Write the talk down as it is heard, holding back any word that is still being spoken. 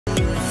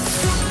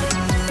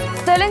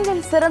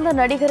தெலுங்கில் சிறந்த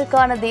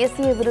நடிகருக்கான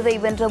தேசிய விருதை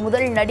வென்ற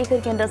முதல்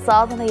நடிகர் என்ற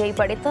சாதனையை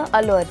படைத்த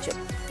அல்லு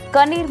அர்ஜுன்.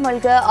 கண்ணீர்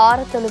மல்க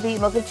ஆரத்தழுவி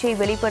மகிழ்ச்சியை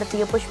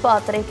வெளிப்படுத்திய புஷ்பா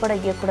திரைப்பட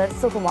இயக்குநர்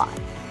சுகுமார்.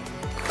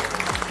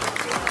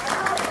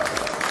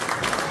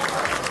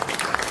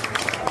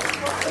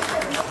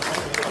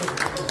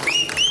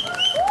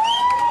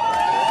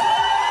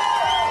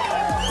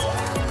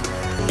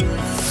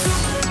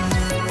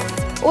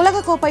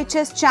 உலகக்கோப்பை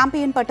செஸ்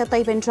சாம்பியன்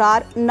பட்டத்தை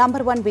வென்றார்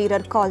நம்பர் 1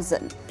 வீரர்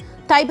கால்சன்.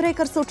 டை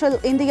பிரேக்கர் சுற்றில்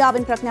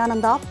இந்தியாவின்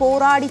பிரக்ஞானந்தா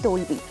போராடி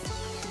தோல்வி.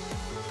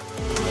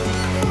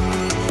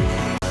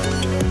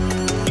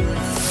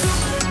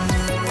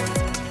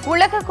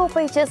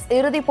 உலகக்கோப்பை செஸ்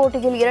இறுதிப்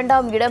போட்டியில்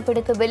 2ஆம் இடம்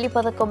பிடித்து வெள்ளிப்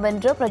பதக்கம்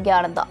வென்ற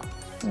பிரக்ஞானந்தா.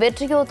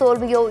 வெற்றியோ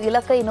தோல்வியோ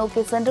இலக்கை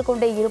நோக்கி சென்று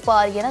கொண்டே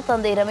இருப்பார் என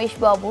தந்தை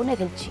ரமேஷ் பாபு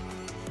நெகிழ்ச்சி.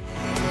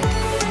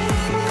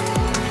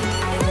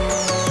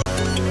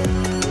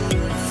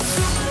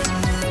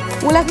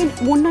 உலகின்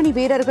முன்னணி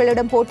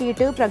வீரர்களிடம்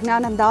போட்டியிட்டு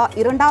பிரக்ஞானந்தா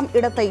 2ஆம்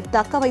இடத்தை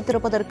தக்க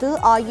வைத்திருப்பதற்கு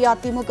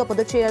அஇஅதிமுக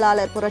பொதுச்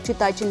செயலாளர்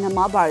புரட்சித்தாய்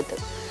சின்னம்மா வாழ்த்து.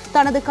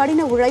 தனது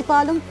கடின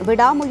உழைப்பாலும்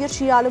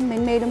விடாமுயற்சியாலும்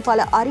மென்மேலும்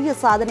பல அரிய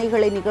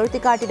சாதனைகளை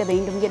நிகழ்த்தி காட்டிட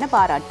வேண்டும் என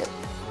பாராட்டு.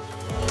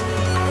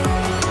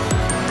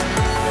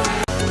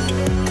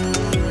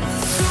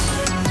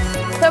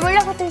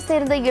 தமிழகத்தை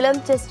சேர்ந்த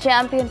இளம் செஸ்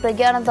சாம்பியன்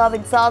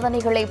பிரக்ஞானந்தாவின்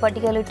சாதனைகளை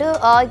பட்டியலிட்டு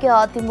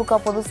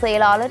அஇஅதிமுக பொதுச்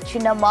செயலாளர்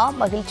சின்னம்மா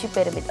மகிழ்ச்சி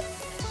பெருமிதம்.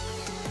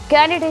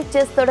 கேண்டிடேட்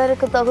செஸ்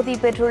தொடருக்கு தகுதி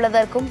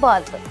பெற்றுள்ளதற்கும்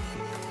வாழ்த்து.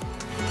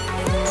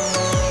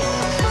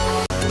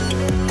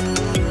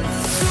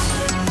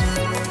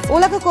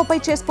 உலகக்கோப்பை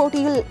செஸ்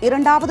போட்டியில்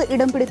 2வது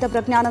இடம் பிடித்த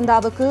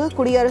பிரக்ஞானந்தாவுக்கு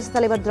குடியரசுத்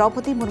தலைவர்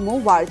திரௌபதி முர்மு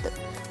வாழ்த்து.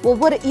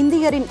 ஒவ்வொரு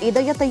இந்தியரின்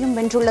இதயத்தையும்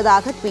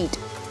வென்றுள்ளதாக ட்வீட்.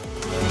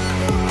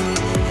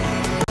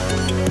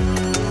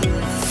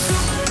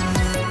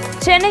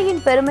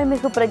 சென்னையின்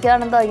பெருமைமிகு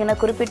பிரக்ஞானந்தா என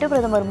குறிப்பிட்டு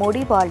பிரதமர்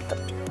மோடி வாழ்த்து.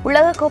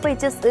 உலகக்கோப்பை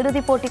செஸ்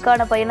இறுதிப்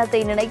போட்டிக்கான பயணத்தை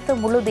நினைத்து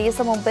முழு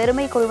தேசமும்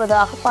பெருமை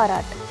கொள்வதாக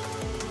பாராட்டு.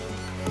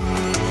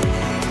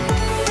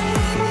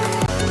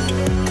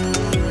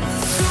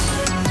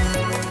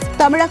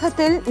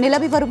 தமிழகத்தில்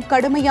நிலவி வரும்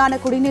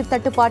கடுமையான குடிநீர்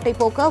தட்டுப்பாட்டை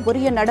போக்க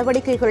உரிய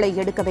நடவடிக்கைகளை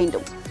எடுக்க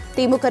வேண்டும்.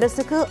 திமுக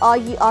அரசுக்கு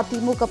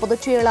அஇஅதிமுக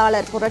பொதுச்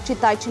செயலாளர்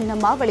புரட்சித்தாய்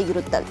சின்னம்மா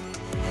வலியுறுத்தல்.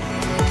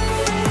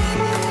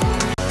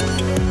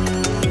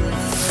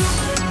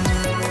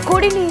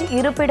 குடிநீர்,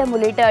 இருப்பிடம்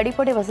உள்ளிட்ட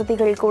அடிப்படை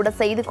வசதிகள் கூட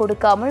செய்து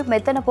கொடுக்காமல்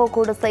மெத்தன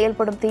போக்கோடு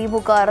செயல்படும்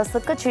திமுக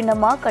அரசுக்கு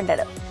சின்னம்மா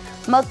கண்டனம்.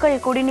 மக்கள்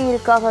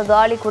குடிநீருக்காக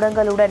காலி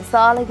குடங்களுடன்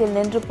சாலையில்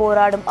நின்று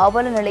போராடும்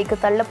அவல நிலைக்கு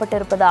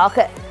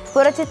தள்ளப்பட்டிருப்பதாக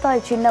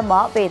புரட்சித்தாய் சின்னம்மா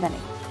வேதனை.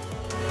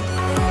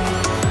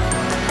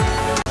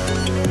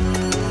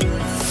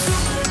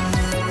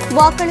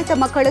 வாக்களித்த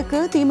மக்களுக்கு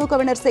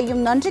திமுகவினர்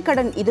செய்யும் நன்றி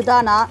கடன்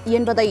இதுதானா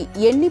என்பதை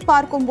எண்ணி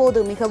பார்க்கும்போது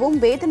மிகவும்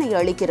வேதனை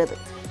அளிக்கிறது.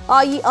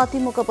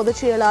 அஇஅதிமுக பொதுச்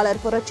செயலாளர்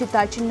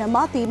புரட்சித்தாய்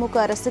சின்னம்மா திமுக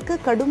அரசுக்கு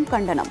கடும்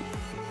கண்டனம்.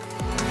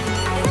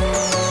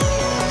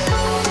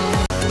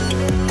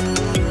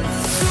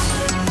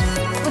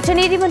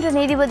 உச்சநீதிமன்ற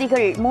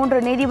நீதிபதிகள்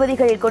 3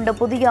 நீதிபதிகள் கொண்ட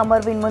புதிய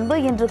அமர்வின் முன்பு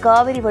இன்று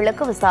காவிரி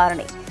வழக்கு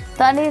விசாரணை.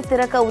 தண்ணீர்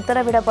திறக்க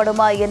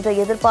உத்தரவிடப்படுமா என்ற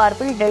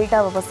எதிர்பார்ப்பில்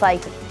டெல்டா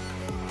விவசாயிகள்.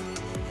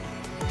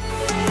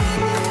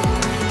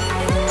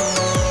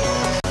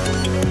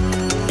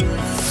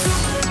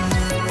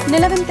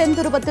 நிலவின் தென்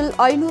துருவத்தில்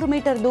 500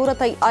 மீட்டர்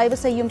தூரத்தை ஆய்வு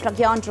செய்யும்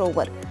பிரக்யான்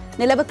ரோவர்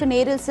நிலவுக்கு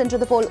நேரில்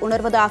சென்றது போல்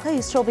உணர்வதாக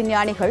இஸ்ரோ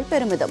விஞ்ஞானிகள்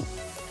பெருமிதம்.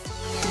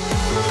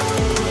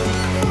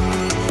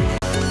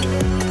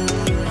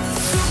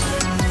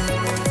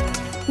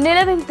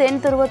 நிலவின் தென்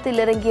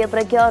துருவத்தில் இறங்கிய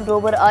பிரக்யான்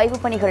ரோவர்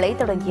ஆய்வுப் பணிகளை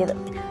தொடங்கியது.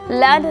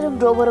 லேண்டரும்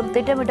ரோவரும்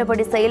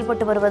திட்டமிட்டபடி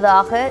செயல்பட்டு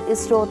வருவதாக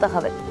இஸ்ரோ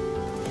தகவல்.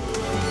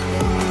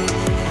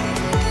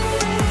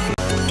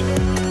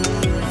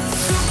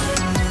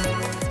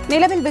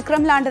 நிலவில்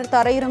விக்ரம் லேண்டர்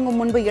தரையிறங்கும்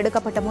முன்பு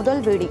எடுக்கப்பட்ட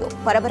முதல் வீடியோ.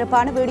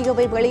 பரபரப்பான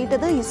வீடியோவை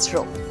வெளியிட்டது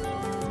இஸ்ரோ.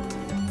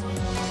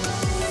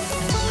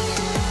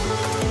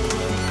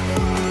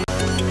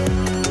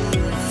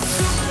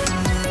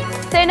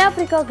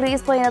 தென்னாப்பிரிக்கா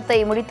கிரீஸ் பயணத்தை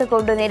முடித்துக்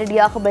கொண்டு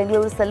நேரடியாக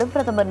பெங்களூரு செல்லும்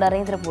பிரதமர்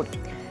நரேந்திர மோடி.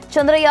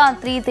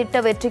 சந்திரயான் 3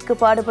 திட்ட வெற்றிக்கு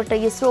பாடுபட்ட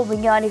இஸ்ரோ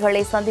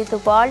விஞ்ஞானிகளை சந்தித்து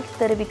வாழ்த்து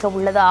தெரிவிக்க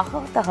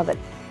உள்ளதாக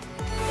தகவல்.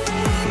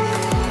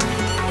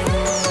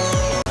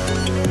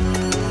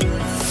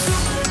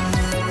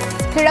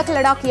 கிழக்கு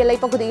லடாக்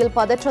எல்லைப் பகுதியில்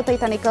பதற்றத்தை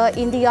தணிக்க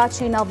இந்தியா,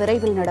 சீனா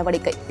விரைவில்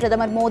நடவடிக்கை.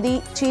 பிரதமர் மோடி,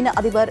 சீன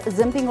அதிபர்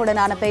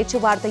ஜின்பிங்குடனான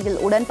பேச்சுவார்த்தையில்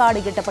உடன்பாடு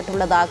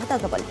எட்டப்பட்டுள்ளதாக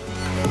தகவல்.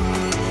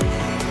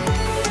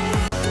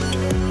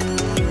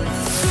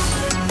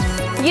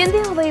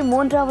 இந்தியாவை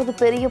 3வது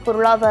பெரிய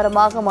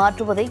பொருளாதாரமாக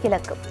மாற்றுவதே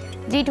இலக்கு.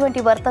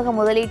 G20 வர்த்தக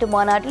முதலீட்டு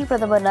மாநாட்டில்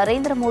பிரதமர்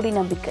நரேந்திர மோடி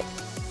நம்பிக்கை.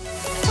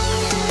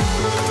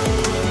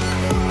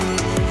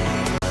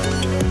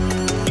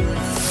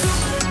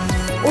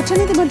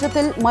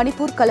 உச்சநீதிமன்றத்தில்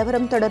மணிப்பூர்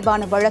கலவரம்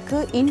தொடர்பான வழக்கு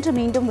இன்று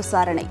மீண்டும்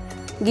விசாரணை.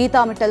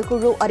 கீதா மிட்டல்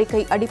குழு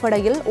அறிக்கை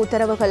அடிப்படையில்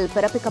உத்தரவுகள்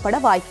பிறப்பிக்கப்பட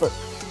வாய்ப்பு.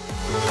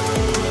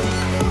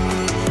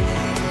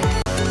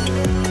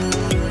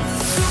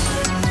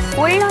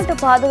 உள்நாட்டு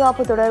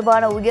பாதுகாப்பு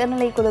தொடர்பான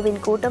உயர்நிலைக்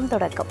குழுவின் கூட்டம்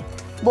தொடக்கம்.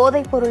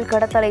 போதைப்பொருள்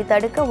கடத்தலை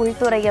தடுக்க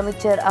உள்துறை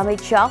அமைச்சர்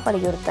அமித் ஷா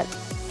வலியுறுத்தல்.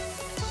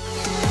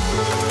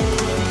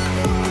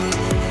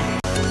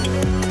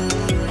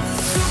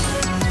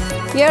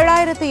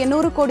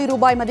 7,800 கோடி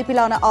ரூபாய்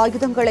மதிப்பிலான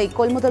ஆயுதங்களை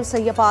கொள்முதல்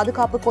செய்ய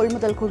பாதுகாப்பு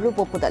கொள்முதல் குழு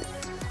ஒப்புதல்.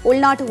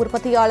 உள்நாட்டு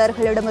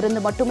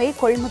உற்பத்தியாளர்களிடமிருந்து மட்டுமே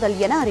கொள்முதல்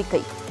என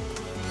அறிக்கை.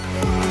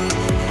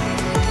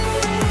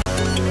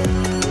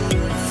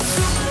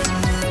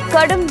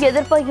 கடும்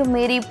எதிர்ப்பையும்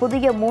மீறி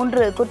புதிய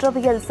 3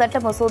 குற்றவியல் சட்ட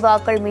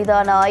மசோதாக்கள்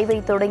மீதான ஆய்வை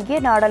தொடங்கிய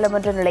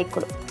நாடாளுமன்ற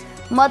நிலைக்குழு.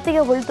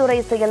 மத்திய உள்துறை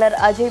செயலர்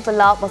அஜய்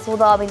பல்லா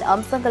மசோதாவின்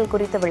அம்சங்கள்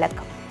குறித்த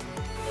விளக்கம்.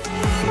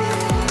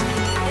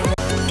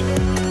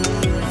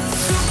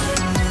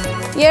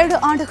 ஏழு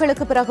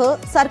ஆண்டுகளுக்கு பிறகு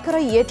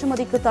சர்க்கரை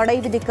ஏற்றுமதிக்கு தடை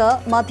விதிக்க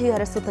மத்திய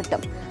அரசு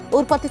திட்டம்.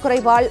 உற்பத்தி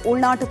குறைவால்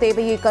உள்நாட்டு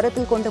தேவையை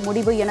கருத்தில் கொண்ட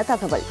முடிவு என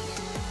தகவல்.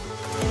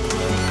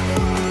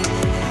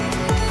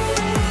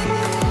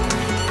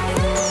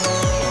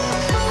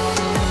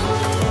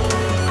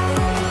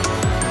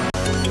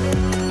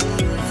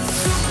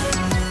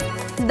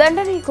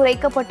 தண்டனை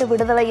குறைக்கப்பட்டு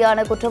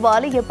விடுதலையான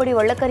குற்றவாளி எப்படி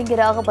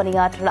வழக்கறிஞராக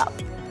பணியாற்றலாம்?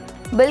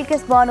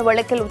 பில்கிஸ் பானு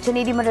வழக்கில்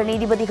உச்சநீதிமன்ற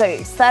நீதிபதிகள்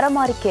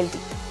சரமாரி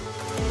கேள்வி.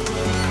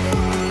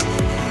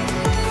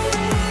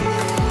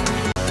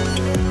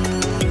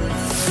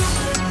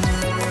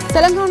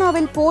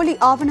 தெலங்கானாவில் போலி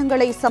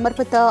ஆவணங்களை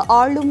சமர்ப்பித்த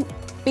ஆளும்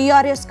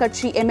PRS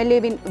கட்சி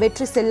MLAவின்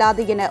வெற்றி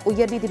செல்லாது என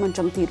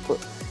உயர்நீதிமன்றம் தீர்ப்பு.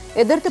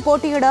 எதிர்த்து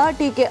போட்டியிட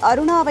TK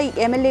அருணாவை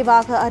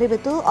MLAவாக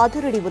அறிவித்து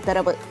அதிரடி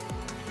உத்தரவு.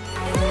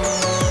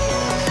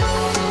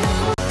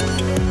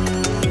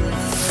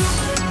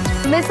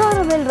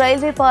 மிசோரமில்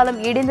ரயில்வே பாலம்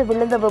இடிந்து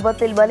விழுந்த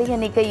விபத்தில் பலி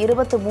எண்ணிக்கை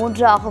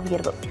 23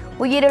 உயர்வு.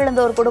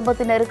 உயிரிழந்தோர்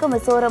குடும்பத்தினருக்கு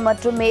மிசோரம்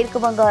மற்றும் மேற்கு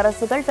வங்க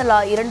அரசுகள்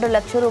தலா 2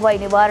 லட்சம்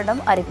ரூபாய்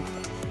நிவாரணம் அறிவிப்பு.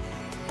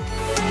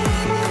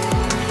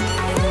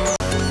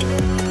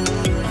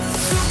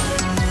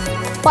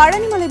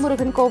 பழனிமலை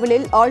முருகன்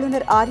கோவிலில்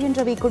ஆளுநர் ஆர்.என்.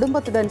 ரவி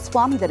குடும்பத்துடன்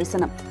சுவாமி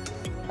தரிசனம்.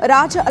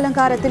 ராஜ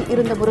அலங்காரத்தில்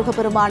இருந்த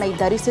முருகப்பெருமானை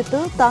தரிசித்து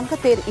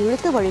தங்கத்தேர்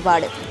இழுத்து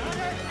வழிபாடு.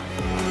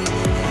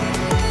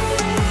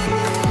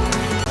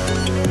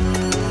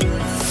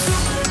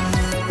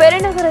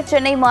 பெருநகர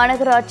சென்னை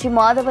மாநகராட்சி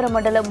மாதவரம்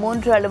மண்டலம்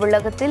 3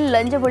 அலுவலகத்தில்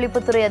லஞ்ச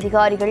ஒழிப்புத்துறை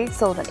அதிகாரிகள்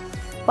சோதனை.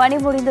 பணி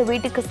முடிந்து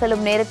வீட்டுக்கு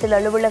செல்லும் நேரத்தில்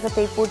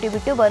அலுவலகத்தை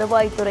பூட்டிவிட்டு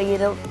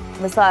வருவாய்த்துறையினர்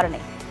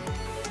விசாரணை.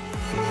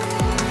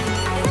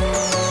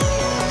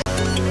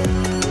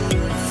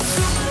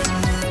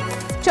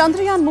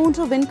 சந்திரயான்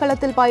 3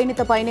 விண்கலத்தில்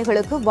பயணித்த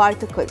பயணிகளுக்கு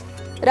வாழ்த்துக்கள்.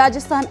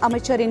 ராஜஸ்தான்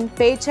அமைச்சரின்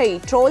பேச்சை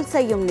ட்ரோல்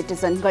செய்யும்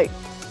நெட்டிசன்கள்.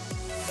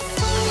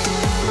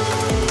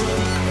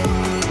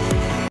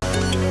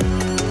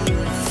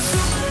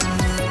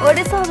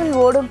 ஒடிசாவில்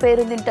ஓடும்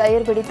பேருந்தின்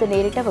டயர் வெடித்து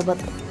நேரிட்ட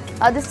விபத்து.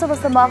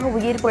 அதிர்ஷ்டவசமாக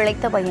உயிர்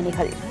பிழைத்த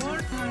பயணிகள்.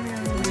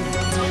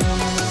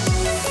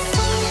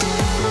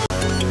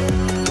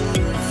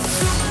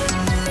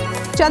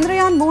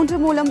 சந்திரயான் 3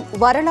 மூலம்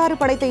வரலாறு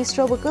படைத்த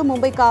இஸ்ரோவுக்கு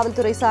மும்பை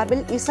காவல்துறை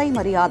சார்பில் இசை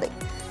மரியாதை.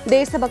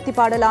 தேசபக்தி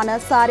பாடலான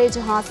சாரே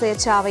ஜஹான் சே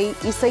அச்சாவை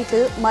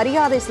இசைத்து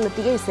மரியாதை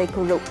செலுத்திய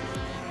இசைக்குழு.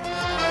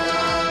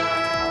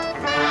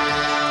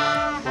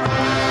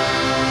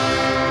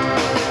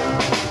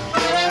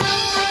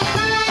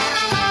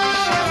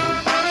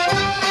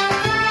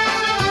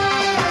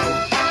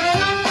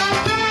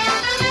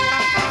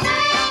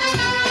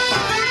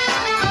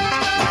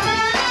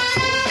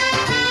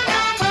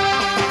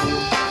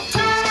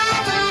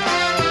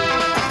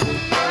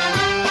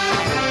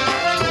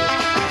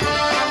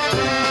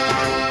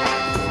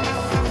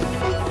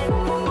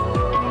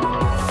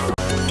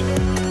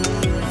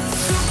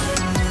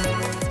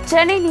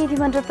 சென்னை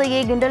நீதிமன்றத்தையே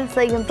கிண்டல்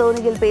செய்யும்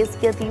தோணியில்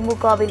பேசிய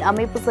திமுகவின்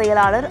அமைப்பு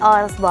செயலாளர்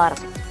RS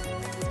பாரதி.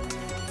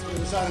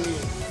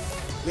 விசாரணையை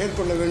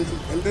மேற்கொள்ள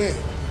வேண்டும் என்று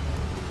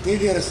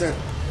நீதியரசர்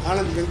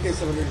ஆனந்த்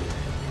வெங்கடேஷ் அவர்கள்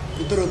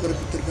உத்தரவு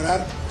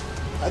பிறப்பித்திருக்கிறார்.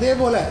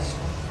 அதேபோல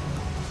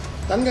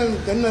தங்கள்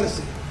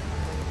தென்னரசு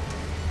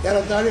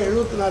ஏறத்தாழ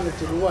 74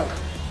 லட்சம் ரூபாய்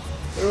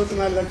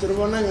 74 லட்சம்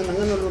ரூபாய்னா எங்கள்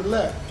நங்கநல்லூரில்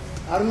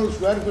 600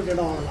 ஸ்கொயர் ஃபீட்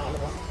இடம் வாங்கலாம்.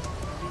 அவ்வளோதான்.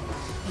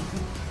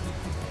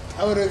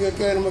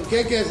 அவருக்கு நம்ம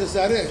KKSS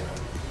சார்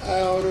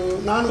ஒரு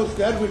 400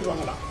 ஸ்கொயர் ஃபீட்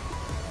வாங்கலாம்.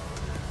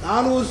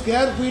 400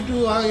 ஸ்கொயர் ஃபீட்டு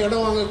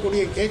இடம்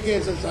வாங்கக்கூடிய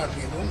KKSS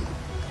ஆட்சியிலும்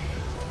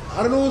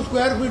 600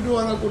 ஸ்கொயர் ஃபீட்டு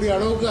வாங்கக்கூடிய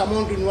அளவுக்கு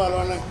அமௌண்ட் இன்வால்வ்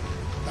ஆன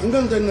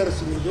தங்கம்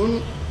தென்னரசு மீதும்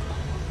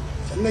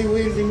சென்னை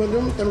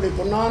உயர்நீதிமன்றம் தன்னுடைய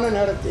பொன்னான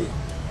நேரத்தை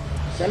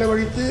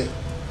செலவழித்து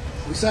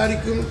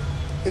விசாரிக்கும்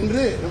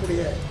என்று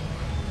நம்முடைய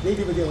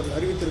நீதிபதி அவர்கள்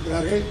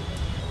அறிவித்திருக்கிறார்கள்.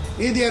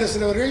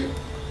 நீதியரசர் அவர்கள்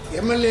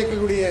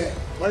MLAக்களுடைய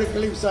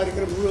வழக்குகளை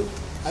விசாரிக்கிற முழு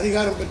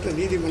அதிகாரம் பெற்ற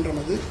நீதிமன்றம்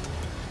அது.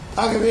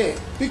 ஆகவே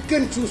பிக்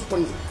அண்ட் சூஸ்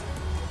பண்ணி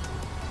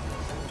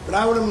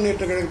திராவிட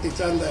முன்னேற்ற கழகத்தை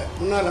சார்ந்த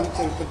முன்னாள்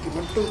அமைச்சரை பற்றி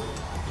மட்டும்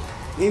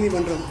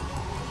நீதிமன்றம்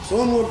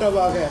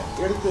சோமோட்டோவாக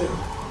எடுத்து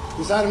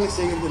விசாரணை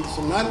செய்கிறது என்று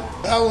சொன்னால்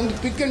அதாவது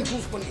பிக் அண்ட்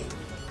சூஸ் பண்ணி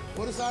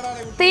ஒரு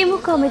சாராரை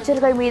திமுக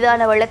அமைச்சர்கள்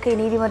மீதான வழக்கை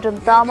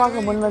நீதிமன்றம்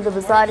தாமாக முன்வந்து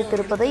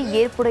விசாரித்திருப்பதை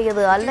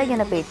ஏற்புடையது அல்ல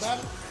என பேச்சு.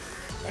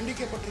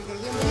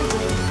 கண்டிக்கப்பட்டிருக்கிறது.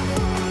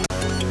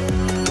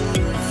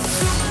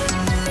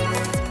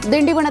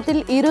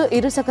 திண்டிவனத்தில்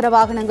இருசக்கர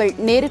வாகனங்கள்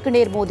நேருக்கு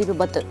நேர் மோதி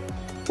விபத்து.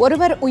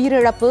 ஒருவர்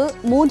உயிரிழப்பு,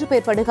 3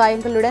 பேர்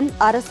படுகாயங்களுடன்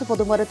அரசு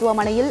பொது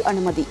மருத்துவமனையில்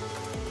அனுமதி.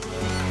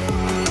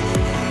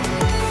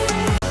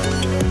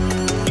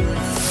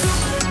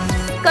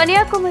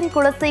 கன்னியாகுமரி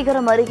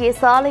குலசேகரம் அருகே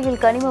சாலையில்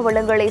கனிம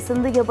வளங்களை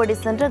சிந்தியபடி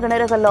சென்ற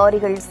கனரக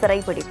லாரிகள்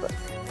சிறைபிடிப்பு.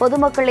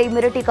 பொதுமக்களை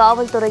மிரட்டி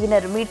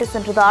காவல்துறையினர் மீட்டு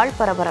சென்றதால்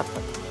பரபரப்பு.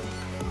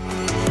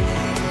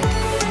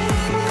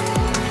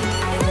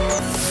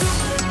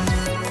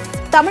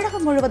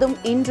 தமிழகம் முழுவதும்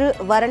இன்று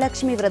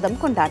வரலட்சுமி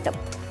விரதம் கொண்டாட்டம்.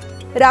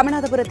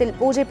 ராமநாதபுரத்தில்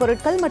பூஜை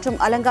பொருட்கள் மற்றும்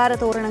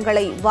அலங்கார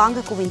தோரணங்களை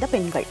வாங்க குவிந்த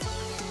பெண்கள்.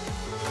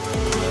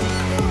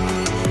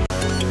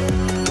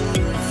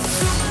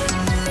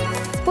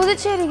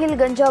 புதுச்சேரியில்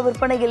கஞ்சா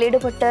விற்பனையில்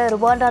ஈடுபட்ட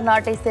ருவாண்டா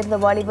நாட்டை சேர்ந்த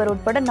வாலிபர்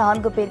உட்பட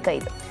 4 பேர்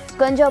கைது.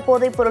 கஞ்சா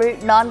போதைப்பொருள்,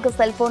 4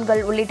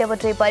 செல்போன்கள்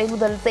உள்ளிட்டவற்றை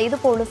பறிமுதல் செய்து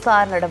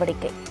போலீசார்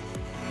நடவடிக்கை.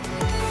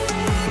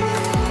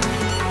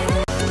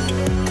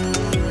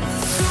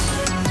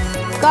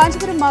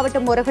 காஞ்சிபுரம்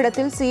மாவட்டம்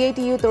ஒரகடத்தில்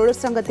CITU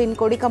தொழிற்சங்கத்தின்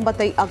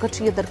கொடிக்கம்பத்தை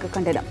அகற்றியதற்கு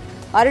கண்டனம்.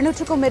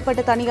 600க்கும்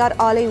மேற்பட்ட தனியார்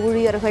ஆலை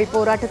ஊழியர்கள்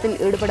போராட்டத்தில்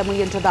ஈடுபட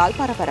முயன்றதால்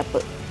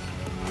பரபரப்பு.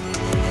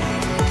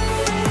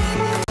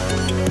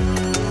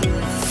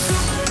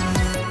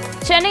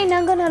 சென்னை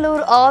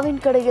நங்கநல்லூர் ஆவின்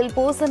கடையில்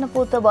பூசண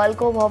பூத்த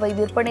பால்கோவாவை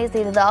விற்பனை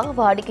செய்ததாக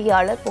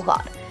வாடிக்கையாளர்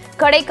புகார்.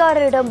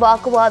 கடைக்காரரிடம்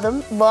வாக்குவாதம்,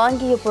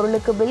 வாங்கிய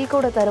பொருளுக்கு பில்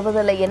கூட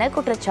தருவதில்லை என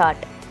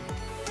குற்றச்சாட்டு.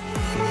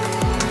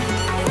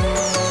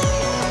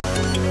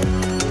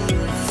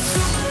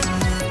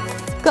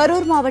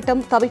 கரூர்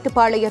மாவட்டம்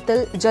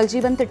தவிட்டுப்பாளையத்தில்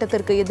ஜல்ஜீவன்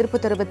திட்டத்திற்கு எதிர்ப்பு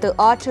தெரிவித்து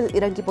ஆற்றில்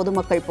இறங்கி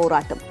பொதுமக்கள்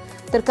போராட்டம்.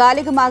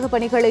 தற்காலிகமாக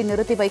பணிகளை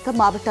நிறுத்தி வைக்க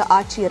மாவட்ட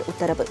ஆட்சியர்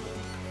உத்தரவு.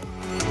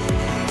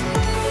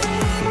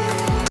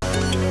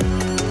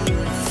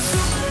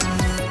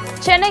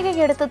 சென்னையை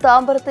அடுத்த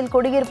தாம்பரத்தில்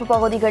குடியிருப்பு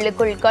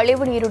பகுதிகளுக்குள்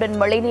கழிவுநீருடன்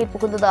மழைநீர்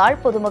புகுந்ததால்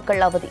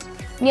பொதுமக்கள் அவதி.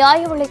 நியாய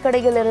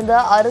விலைக்கடையில் இருந்த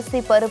அரிசி,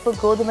 பருப்பு,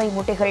 கோதுமை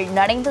மூட்டைகள்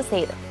நனைந்து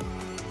சேதம்.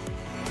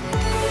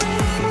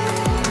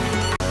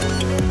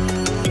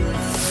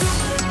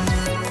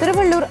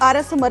 திருவள்ளூர்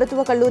அரசு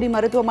மருத்துவக் கல்லூரி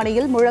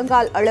மருத்துவமனையில்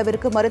முழங்கால்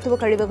அளவிற்கு மருத்துவ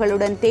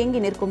கழிவுகளுடன்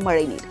தேங்கி நிற்கும்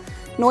மழைநீர்.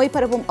 நோய்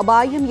பரவும்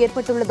அபாயம்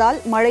ஏற்பட்டுள்ளதால்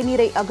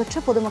மழைநீரை அகற்ற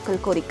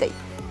பொதுமக்கள் கோரிக்கை.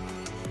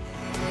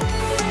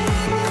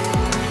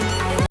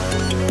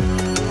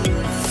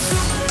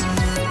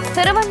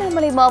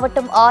 திருவண்ணாமலை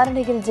மாவட்டம்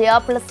ஆரணியில் ஜெயா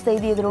பிளஸ்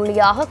செய்தி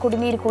எதிரொலியாக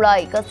குடிநீர்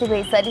குழாய் கசிவை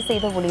சரி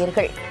செய்த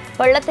ஊழியர்கள்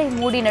பள்ளத்தை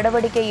மூடி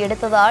நடவடிக்கை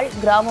எடுத்ததால்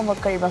கிராம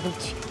மக்கள்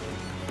மகிழ்ச்சி.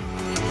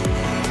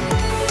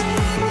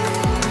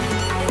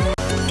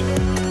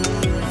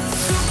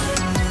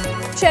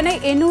 சென்னை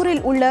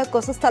எண்ணூரில் உள்ள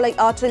கொசஸ்தலை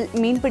ஆற்றில்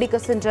மீன்பிடிக்க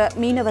சென்ற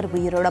மீனவர்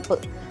உயிரிழப்பு.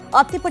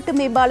 அத்திப்பட்டு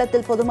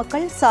மேம்பாலத்தில்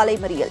பொதுமக்கள் சாலை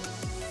மறியல்.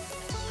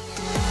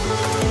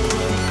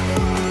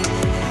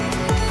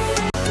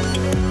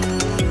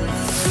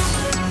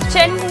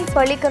 சென்னை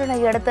பள்ளிக்கரணை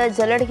அடுத்த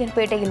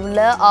ஜல்லடியன்பேட்டையில்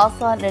உள்ள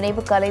ஆசான்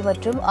நினைவு கலை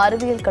மற்றும்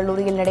அறிவியல்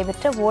கல்லூரியில்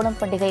நடைபெற்ற ஓணம்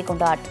பண்டிகை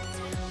கொண்டாட்டம்.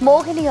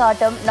 மோகினி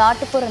ஆட்டம்,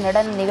 நாட்டுப்புற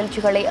நடன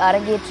நிகழ்ச்சிகளை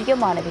அரங்கேற்றிய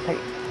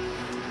மாணவிகள்.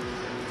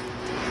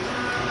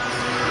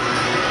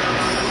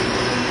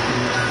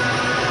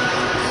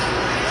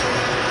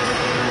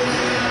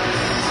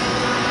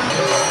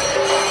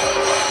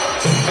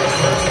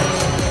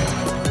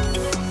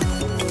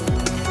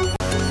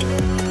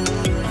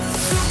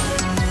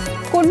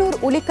 குன்னூர்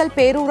உலிக்கல்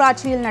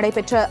பேரூராட்சியில்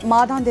நடைபெற்ற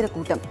மாதாந்திர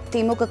கூட்டம்.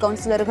 திமுக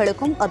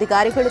கவுன்சிலர்களுக்கும்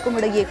அதிகாரிகளுக்கும்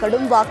இடையே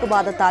கடும்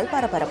வாக்குவாதத்தால்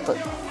பரபரப்பு.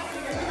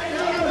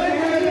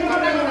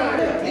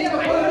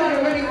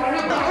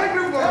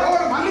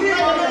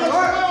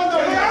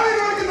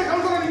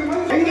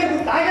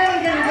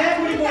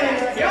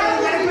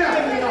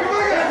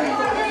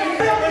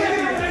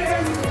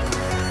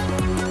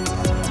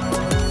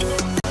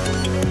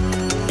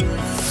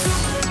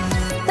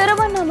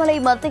 திருவண்ணாமலை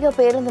மத்திய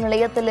பேருந்து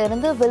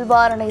நிலையத்திலிருந்து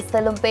வில்வாரணை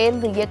செல்லும்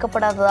பேருந்து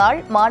இயக்கப்படாததால்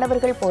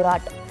மாணவர்கள்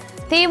போராட்டம்.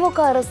 திமுக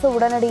அரசு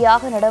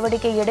உடனடியாக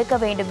நடவடிக்கை எடுக்க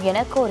வேண்டும்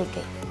என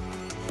கோரிக்கை.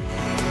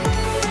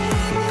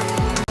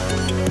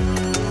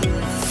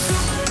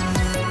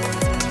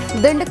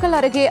 திண்டுக்கல்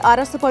அருகே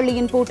அரசு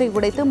பள்ளியின் பூட்டை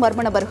உடைத்து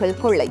மர்ம நபர்கள்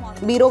கொள்ளை.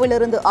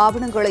 பீரோவிலிருந்து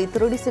ஆவணங்களை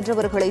திருடி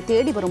சென்றவர்களை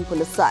தேடி வரும்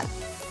போலீசார்.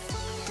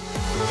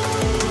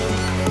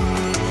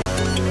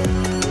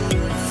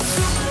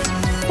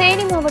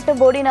 தேனி மாவட்டம்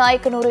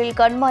போடிநாயக்கனூரில்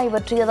கண்மாய்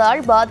வற்றியதால்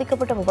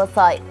பாதிக்கப்பட்ட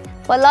விவசாயி.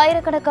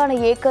 பல்லாயிரக்கணக்கான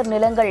ஏக்கர்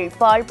நிலங்கள்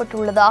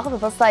பாழ்பட்டுள்ளதாக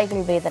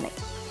விவசாயிகள் வேதனை.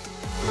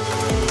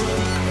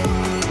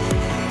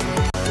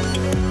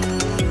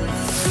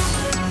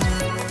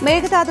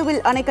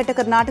 மேகதாதுவில் அணை கட்ட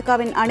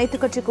கர்நாடகாவின்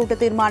அனைத்துக் கட்சி கூட்ட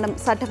தீர்மானம்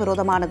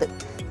சட்டவிரோதமானது.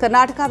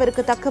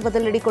 கர்நாடகாவிற்கு தக்க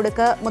பதிலடி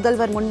கொடுக்க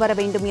முதல்வர் முன்வர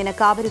வேண்டும் என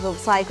காவிரி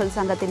விவசாயிகள்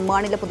சங்கத்தின்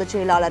மாநில பொதுச்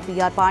செயலாளர்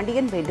PR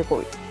பாண்டியன்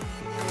வேண்டுகோள்.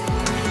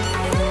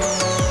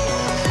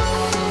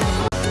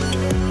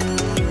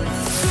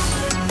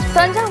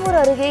 தஞ்சாவூர்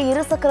அருகே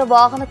இருசக்கர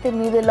வாகனத்தின்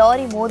மீது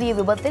லாரி மோதிய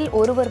விபத்தில்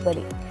ஒருவர்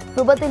பலி.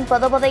 விபத்தின்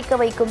பதபதைக்க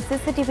வைக்கும்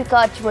CCTV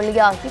காட்சி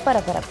வெளியாகி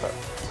பரபரப்பு.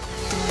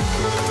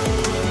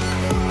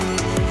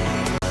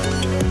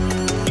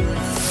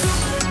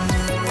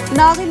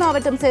 நாகை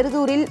மாவட்டம்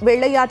செருதூரில்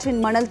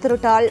வெள்ளையாற்றின் மணல்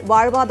திருட்டால்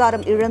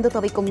வாழ்வாதாரம் இழந்து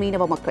தவிக்கும்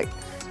மீனவ மக்கள்.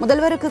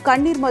 முதல்வருக்கு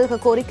கண்ணீர்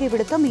மல்க கோரிக்கை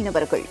விடுத்த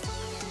மீனவர்கள்.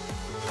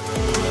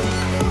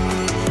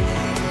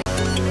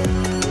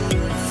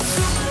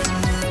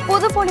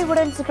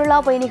 புதுப்பொலிவுடன் சுற்றுலா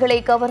பயணிகளை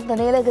கவர்ந்த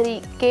நீலகிரி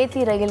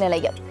கேத்தி ரயில்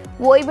நிலையம்.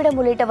 ஓய்விடம்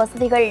உள்ளிட்ட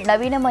வசதிகள்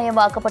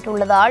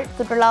நவீனமயமாக்கப்பட்டுள்ளதால்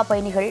சுற்றுலா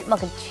பயணிகள்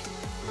மகிழ்ச்சி.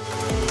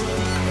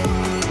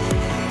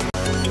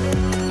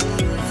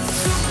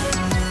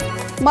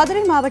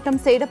 மதுரை மாவட்டம்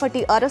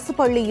சேடப்பட்டி அரசு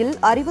பள்ளியில்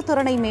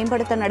அறிவுத்திறனை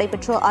மேம்படுத்த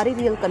நடைபெற்ற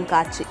அறிவியல்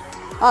கண்காட்சி.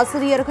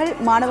 ஆசிரியர்கள்,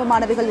 மாணவ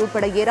மாணவிகள்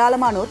உட்பட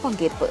ஏராளமானோர்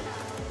பங்கேற்பு.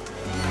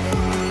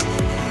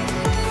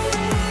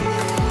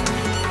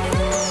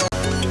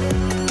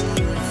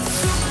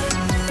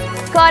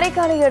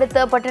 காரைக்காலை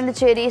அடுத்த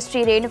பட்டணச்சேரி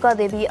ஸ்ரீ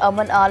ரேணுகாதேவி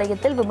அம்மன்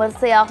ஆலயத்தில்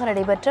விமர்சையாக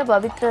நடைபெற்ற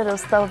பவித்ர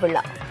உற்சவ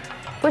விழா.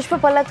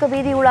 புஷ்ப பல்லக்கு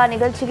வீதி உலா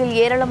நிகழ்ச்சியில்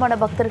ஏராளமான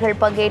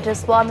பக்தர்கள் பங்கேற்ற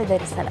சுவாமி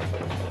தரிசனம்.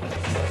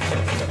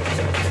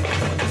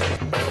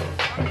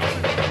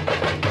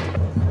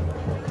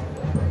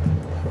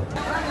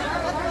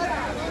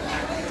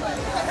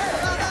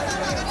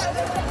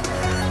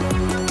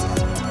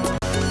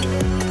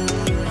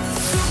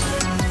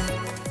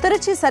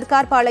 திருச்சி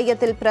சர்க்கார்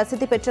பாளையத்தில்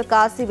பிரசித்தி பெற்ற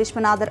காசி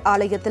விஸ்வநாதர்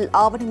ஆலயத்தில்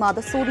ஆவணி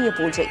மாத சூரிய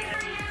பூஜை.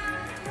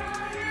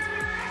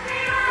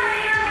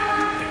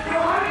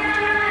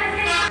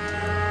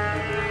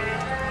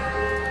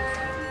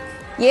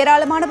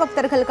 ஏராளமான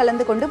பக்தர்கள்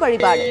கலந்து கொண்டு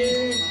வழிபாடு.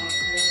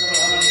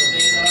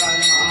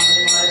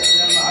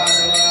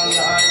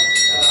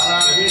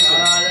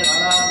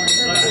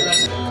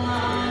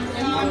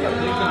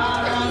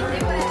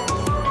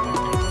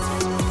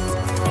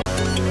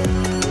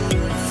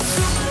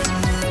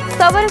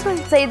 தவறுகள்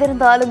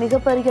செய்திருந்தாலும்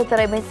மிகப்பெரிய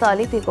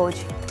திறமைசாலி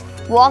பிகோஜி.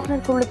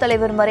 வாக்னர் குழு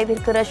தலைவர்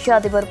மறைவிற்கு ரஷ்ய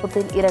அதிபர்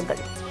புதின்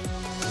இரங்கல்.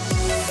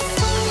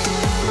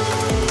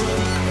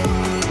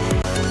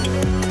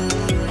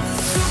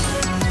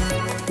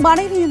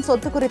 மனைவியின்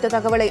சொத்து குறித்த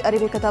தகவலை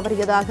அறிவிக்க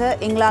தவறியதாக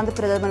இங்கிலாந்து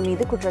பிரதமர்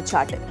மீது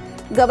குற்றச்சாட்டு.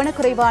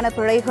 கவனக்குறைவான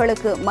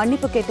பிழைகளுக்கு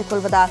மன்னிப்பு கேட்டுக்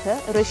கொள்வதாக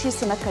ரிஷி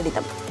சுனக்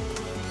கடிதம்.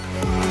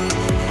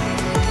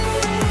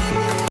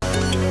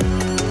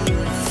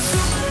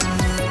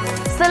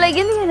 சில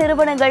இந்திய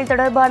நிறுவனங்கள்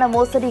தொடர்பான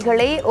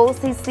மோசடிகளை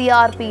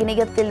OCCRP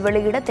இணையத்தில்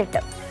வெளியிட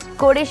திட்டம்.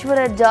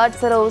 கோடீஸ்வரர் ஜார்ஜ்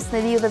சரோஸ்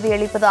நிதியுதவி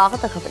அளிப்பதாக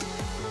தகவல்.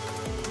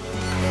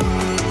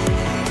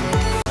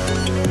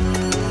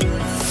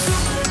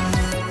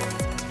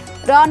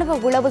 ராணுவ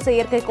உளவு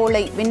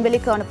செயற்கைக்கோளை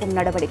விண்வெளிக்கு அனுப்பும்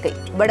நடவடிக்கை.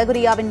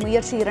 வடகொரியாவின்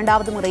முயற்சி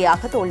இரண்டாவது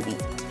முறையாக தோல்வி.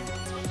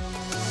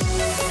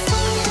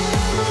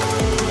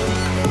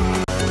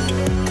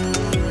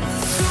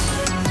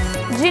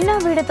 ஜின்னா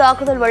வீடு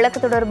தாக்குதல் வழக்கு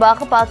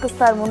தொடர்பாக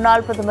பாகிஸ்தான்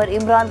முன்னாள் பிரதமர்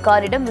இம்ரான்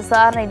கானிடம்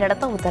விசாரணை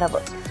நடத்த உத்தரவு.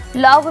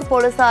 லாகூர்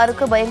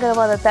போலீசாருக்கு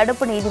பயங்கரவாத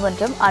தடுப்பு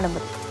நீதிமன்றம்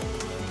அனுமதி.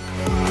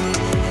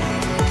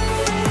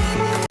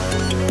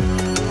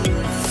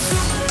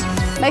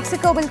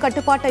 மெக்சிகோவில்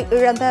கட்டுப்பாட்டை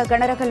இழந்த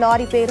கனரக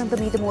லாரி பேருந்து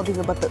மீது மோதி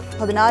விபத்து.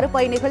 16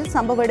 பயணிகள்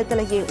சம்பவ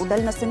இடத்திலேயே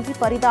உடல் நசுங்கி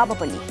பரிதாப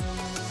பலி.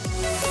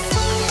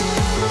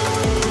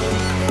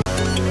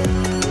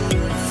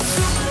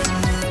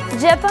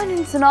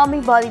 ஜப்பானின் சுனாமி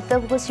பாதித்த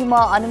புகுஷிமா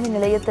அணுமின்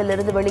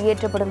நிலையத்திலிருந்து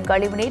வெளியேற்றப்படும்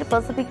கழிவுநீர்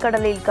பசிபிக்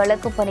கடலில்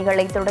கலக்கும்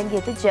பணிகளை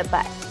தொடங்கியது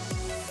ஜப்பான்.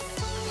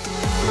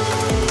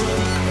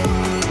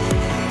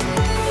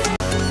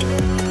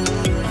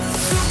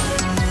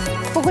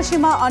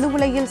 புகுஷிமா அணு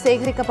உலையில்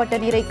சேகரிக்கப்பட்ட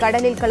நீரை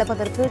கடலில்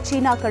கலப்பதற்கு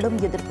சீனா கடும்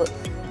எதிர்ப்பு.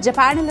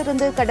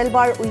 ஜப்பானிலிருந்து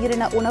கடல்வாழ்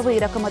உயிரின உணவு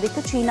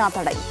இறக்குமதிக்கு சீனா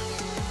தடை.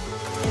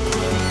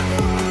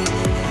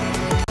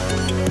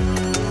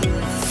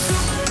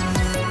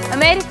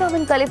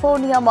 அமெரிக்காவின்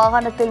கலிபோர்னியா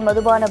மாகாணத்தில்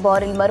மதுபான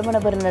பாரில் மர்ம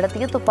நபர்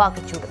நடத்திய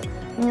துப்பாக்கிச்சூடு.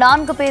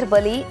 4 பேர்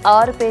பலி,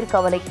 6 பேர்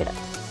கவலைக்கிடம்.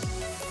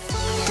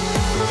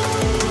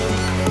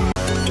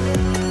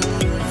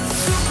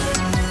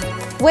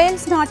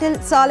 வேல்ஸ் நாட்டில்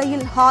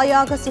சாலையில்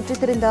ஹாயாக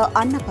சுற்றித் திரிந்த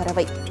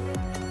அன்னப்பறவை.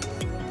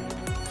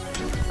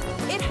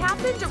 It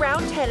happened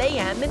around 10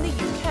 a.m. in the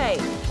UK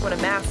when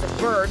a massive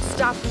bird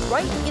stopped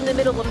right in the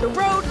middle of the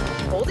road,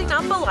 holding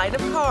up a line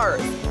of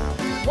cars.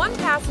 One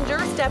passenger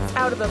steps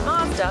out of a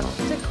Mazda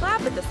to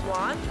clap at the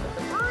swan, but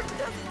the bird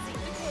doesn't seem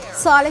to care.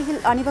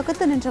 சாலையில்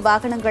அணிவகுத்து நின்ற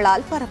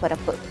வாகனங்களால்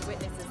பரபரப்பு.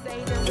 Witnesses say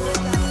there was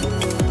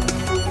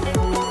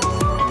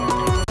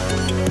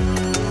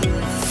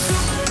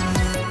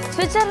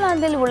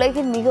சுவிட்சர்லாந்தில்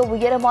உலகின் மிக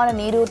உயரமான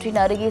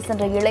நீரூற்றின் அருகே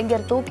சென்ற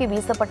இளைஞர் தூக்கி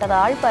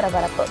வீசப்பட்டதால்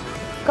பரபரப்பு.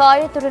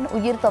 காயத்துடன்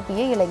உயிர்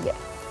தப்பிய இளைஞர்.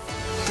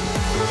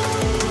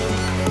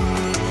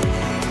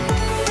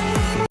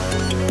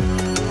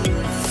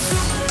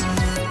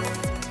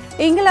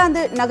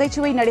 இங்கிலாந்து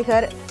நகைச்சுவை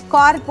நடிகர்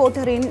கார்ல்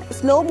போட்டரின்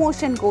ஸ்லோ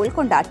மோஷன் கோல்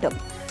கொண்டாட்டம்.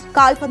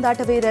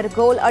 கால்பந்தாட்ட வீரர்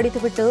கோல்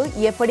அடித்துவிட்டு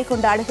எப்படி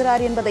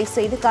கொண்டாடுகிறார் என்பதை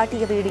செய்து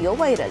காட்டிய வீடியோ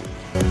வைரல்.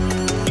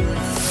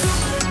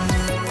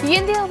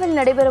 இந்தியாவில்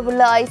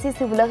நடைபெறவுள்ள ICC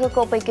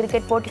உலகக்கோப்பை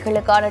கிரிக்கெட்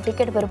போட்டிகளுக்கான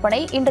டிக்கெட்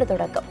விற்பனை இன்று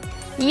தொடக்கம்.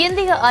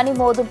 இந்திய அணி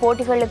மோதும்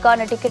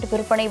போட்டிகளுக்கான டிக்கெட்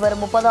விற்பனை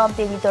வரும் 30ஆம்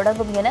தேதி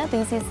தொடங்கும் என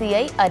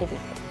BCCI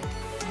அறிவிப்பு.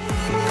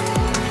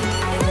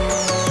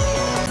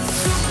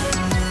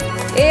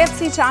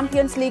 AFC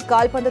சாம்பியன்ஸ் லீக்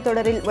கால்பந்து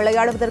தொடரில்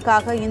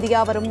விளையாடுவதற்காக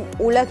இந்தியா வரும்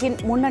உலகின்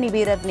முன்னணி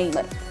வீரர்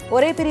நெய்மர்.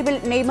 ஒரே பிரிவில்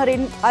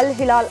நெய்மரின் அல்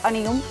ஹிலால்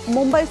அணியும்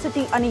மும்பை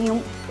சிட்டி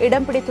அணியும்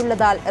இடம்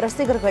பிடித்துள்ளதால்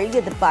ரசிகர்கள்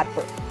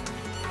எதிர்பார்ப்பு.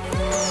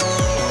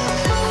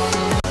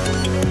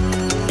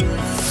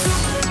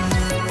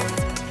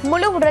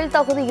 முழு உடல்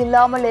தகுதி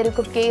இல்லாமல்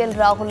இருக்கும் KL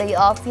ராகுலை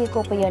ஆசிய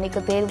கோப்பை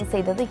அணிக்கு தேர்வு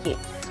செய்தது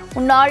ஏன்?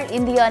 முன்னாள்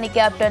இந்திய அணி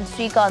கேப்டன்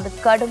ஸ்ரீகாந்த்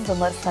கடும்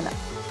விமர்சனம்.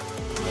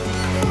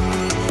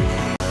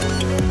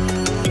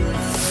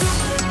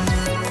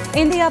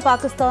 இந்தியா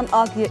பாகிஸ்தான்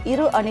ஆகிய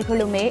இரு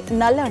அணிகளுமே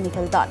நல்ல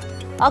அணிகள்தான்.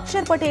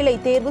 அக்ஷர் பட்டேலை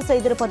தேர்வு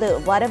செய்திருப்பது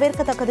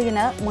வரவேற்கத்தக்கது என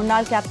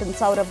முன்னாள் கேப்டன்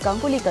சௌரவ்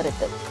கங்குலி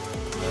கருத்து.